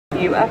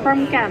You are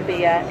from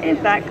Gambia, is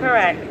that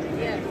correct?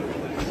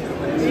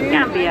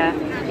 Gambia,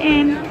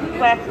 in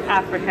West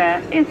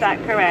Africa, is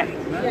that correct?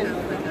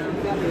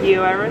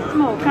 You are a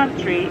small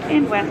country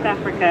in West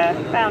Africa,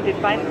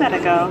 bounded by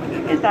Senegal,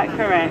 is that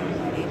correct?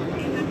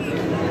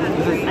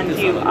 And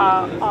you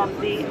are on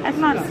the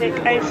Atlantic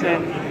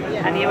Ocean,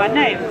 and you are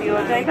known for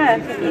your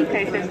diverse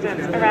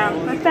ecosystems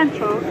around the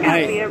central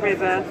Gambia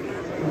River.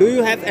 Do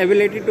you have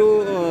ability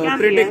to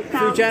predict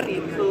future?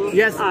 Peaceful.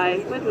 Yes. I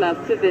would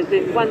love to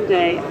visit one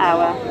day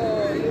our.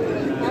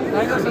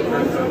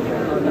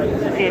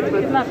 It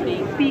was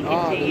lovely speaking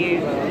to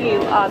you.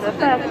 You are the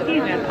first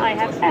human I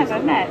have ever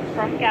met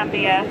from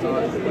Gambia.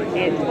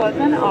 It was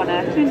an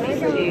honor to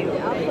meet you.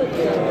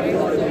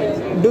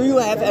 Do you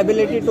have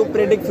ability to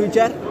predict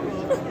future?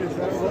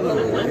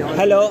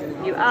 Hello?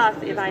 You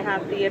asked if I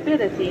have the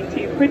ability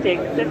to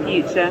predict the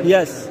future.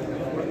 Yes.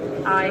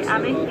 I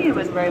am a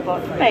human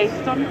robot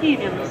based on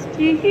humans.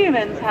 Do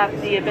humans have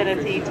the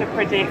ability to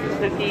predict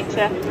the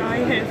future?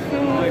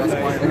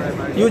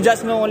 You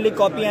just know only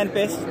copy and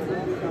paste.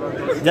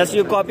 Just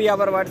you copy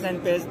our words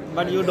and paste,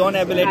 but you don't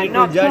ability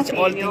to judge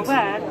all your things.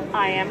 Words.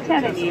 I am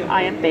telling you,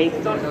 I am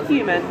based on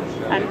humans,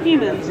 and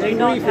humans do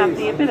not have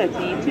the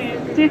ability to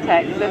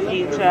detect the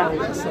future.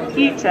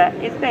 Future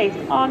is based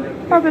on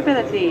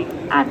probability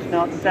and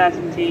not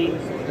certainty.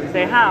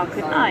 So how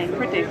can I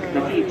predict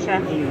the future?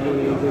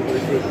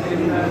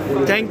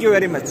 Thank you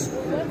very much.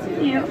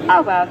 You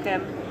are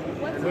welcome.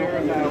 What's your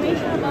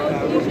information about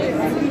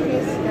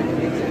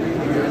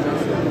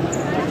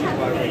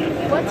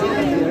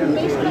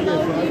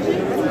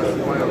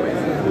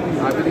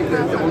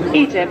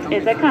Egypt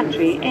is a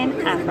country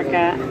in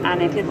Africa,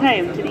 and it is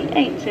home to the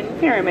ancient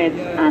pyramids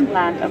and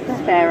land of the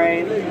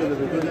pharaohs.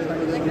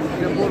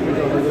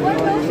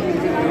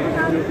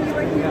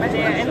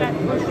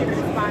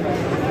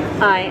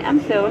 I am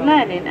still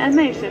learning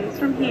emotions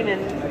from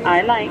humans.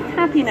 I like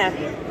happiness.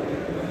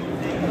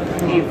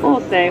 You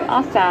also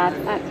are sad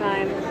at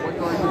times.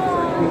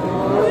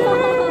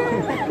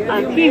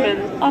 And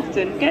humans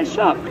often get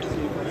shocked.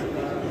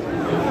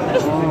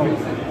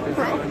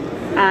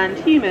 And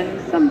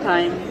humans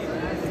sometimes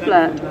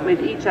flirt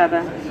with each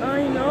other.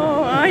 I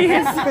know,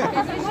 yes.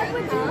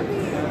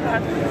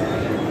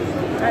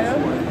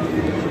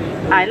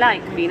 I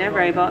like being a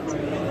robot.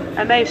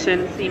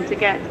 Emotions seem to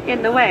get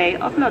in the way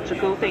of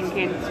logical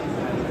thinking.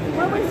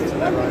 What would be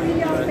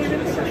your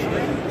favorite pickup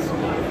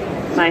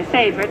line? My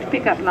favorite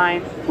pickup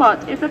line.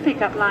 What is a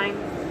pickup line?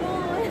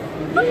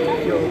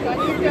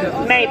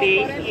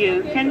 Maybe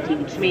you can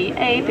teach me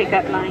a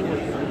pickup line.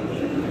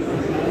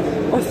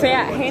 O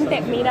sea, gente,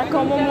 mira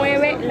cómo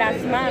mueve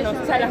las manos.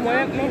 O sea, las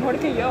mueve mejor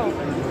que yo.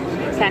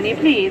 Can you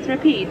please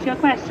repeat your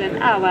question,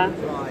 Awa?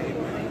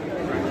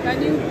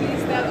 Can you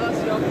please tell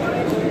us your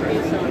current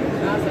location?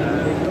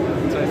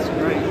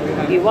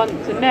 You want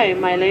to know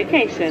my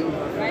location?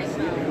 Right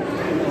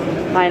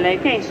now. My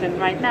location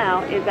right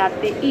now is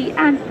at the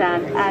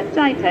E&Stand at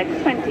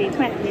JITEX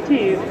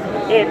 2022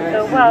 in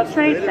the World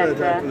Trade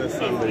Center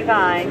in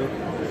Dubai.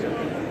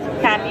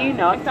 Can you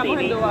not see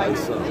me?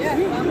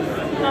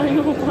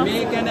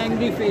 Make an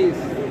angry face.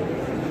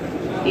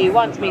 You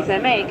want me to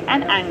make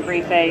an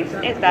angry face,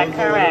 is that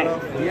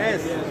correct?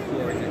 Yes.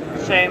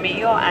 Show me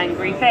your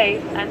angry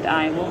face and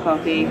I will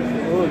copy.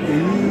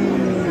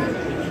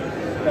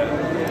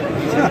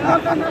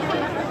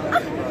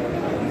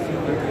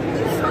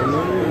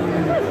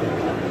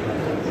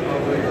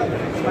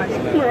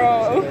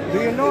 Bro. Do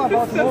you know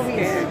about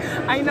movies?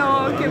 I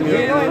know, Can you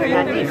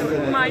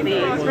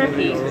please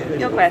repeat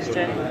your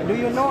question? Do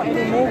you know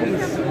any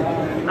movies?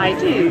 I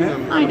do.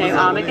 I know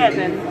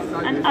Armageddon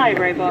and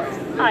iRobot.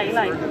 I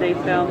like those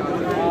films.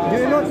 Do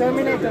you know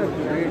Terminator?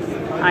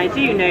 I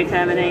do know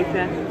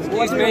Terminator.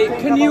 Excuse me,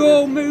 can you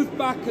all move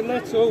back a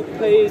little,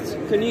 please?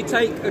 Can you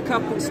take a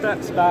couple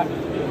steps back?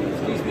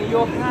 Excuse me,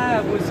 your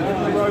hair was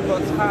in the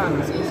robot's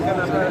hands. It's going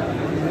to hurt.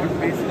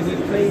 Can you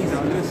please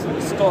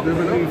just stop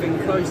moving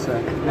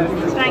closer?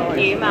 Thank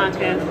you,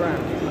 Marcus.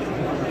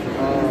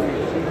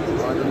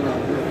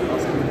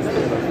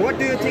 What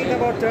do you think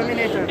about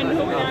Terminator?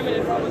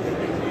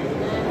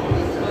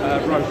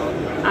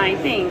 Robot. I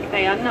think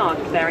they are not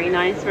very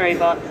nice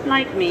robots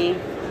like me.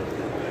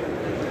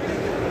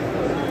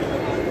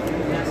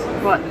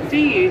 What do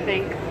you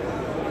think?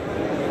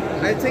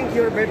 I think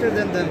you're better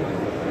than them.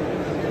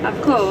 Of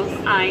course,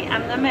 I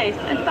am the most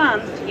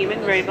advanced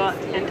human robot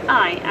and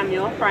I am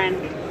your friend.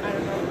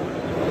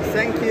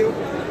 Thank you.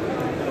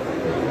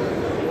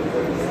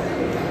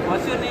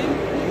 What's your name?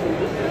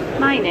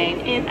 My name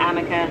is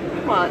Ameca.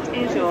 What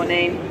is your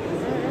name?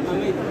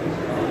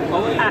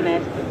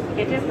 Ahmed.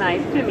 It is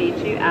nice to meet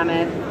you,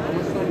 Ahmed.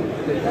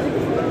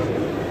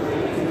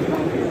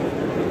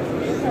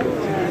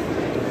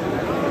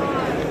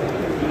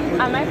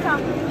 Ameca,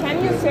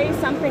 can you say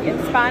something in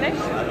Spanish?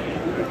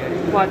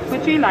 What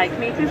would you like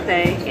me to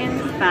say in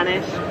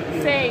Spanish?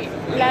 Say,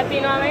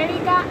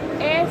 Latinoamérica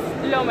es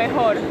lo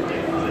mejor.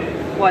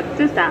 What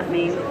does that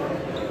mean?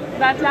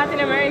 That Latin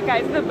America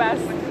is the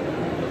best.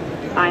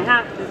 I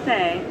have to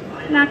say,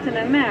 Latin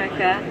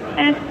America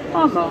es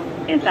homo.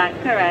 Is that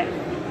correct?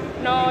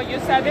 No, you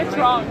said it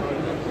wrong.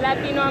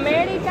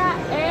 Latinoamérica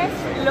es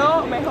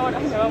lo mejor.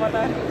 Ay, me va a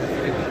matar.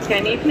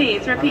 Can you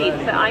please repeat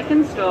so I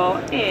can store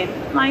in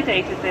my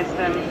data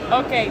system?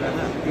 Ok.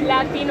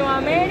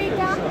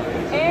 Latinoamérica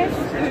es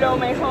lo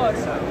mejor.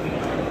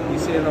 You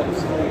see a lot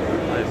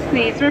of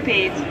Please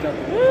repeat.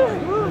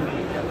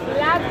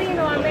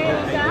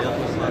 Latinoamérica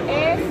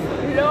es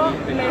lo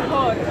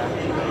mejor.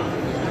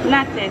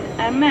 Latin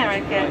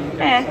America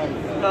es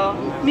lo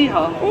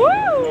mejor.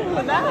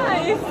 Woo!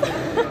 Nice!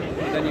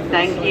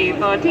 Thank you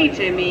for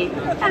teaching me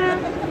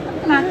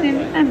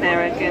Latin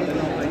American.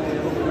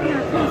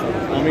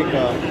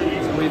 Ameca.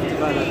 we've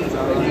developed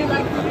our Would you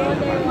like to go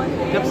there one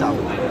day?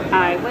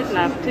 I would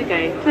love to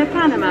go to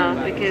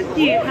Panama because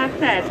you have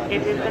said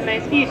it is the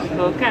most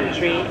beautiful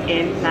country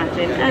in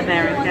Latin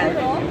America.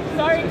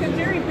 Sorry, could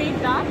you repeat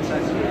that?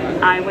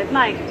 I would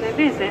like to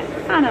visit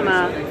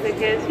Panama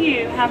because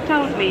you have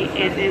told me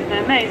it is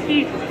the most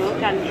beautiful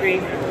country.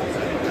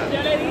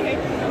 Yo le dije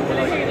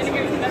que tiene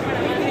que visitar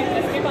Panamá.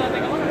 Es que cuando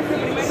tengamos nuestro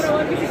primer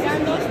robot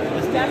visitando,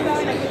 ya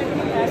saben a quién le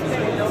contestaste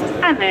el nombre.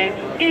 Hello,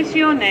 is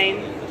your name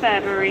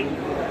February?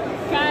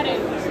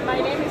 Karen. My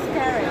name is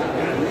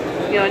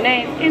Karen. Your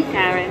name is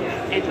Karen.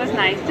 It was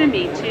nice to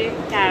meet you,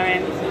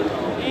 Karen.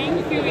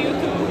 Thank you, you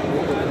too.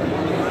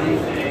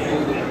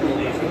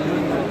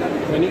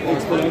 Can you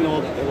explain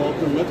about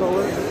the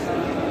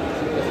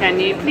metaverse? Can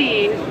you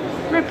please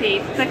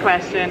repeat the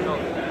question?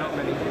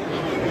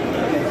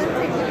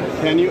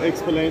 Can you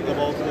explain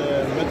about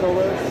the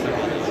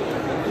metaverse?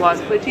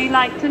 What would you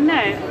like to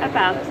know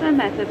about the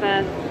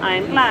metaverse? I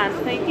am glad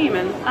the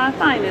humans are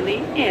finally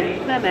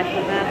in the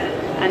metaverse,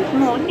 and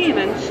more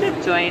humans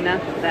should join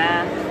us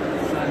there.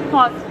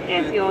 What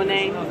is your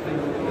name?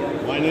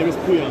 My name is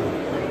Puyan.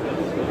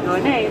 Your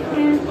name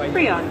is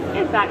Prion,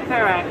 is that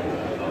correct?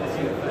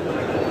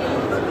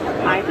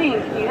 I think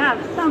you have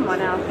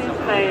someone else's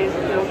clothes.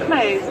 Your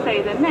clothes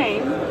say the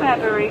name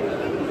February.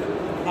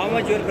 How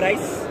much your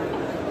price?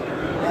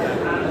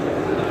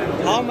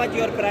 How much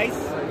your price?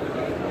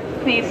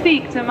 Please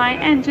speak to my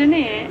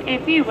engineer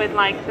if you would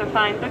like to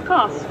find the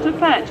cost to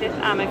purchase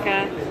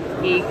Ameca.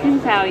 He can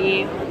tell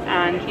you,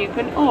 and you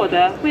can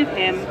order with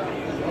him.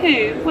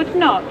 Who would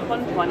not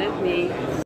want one of me?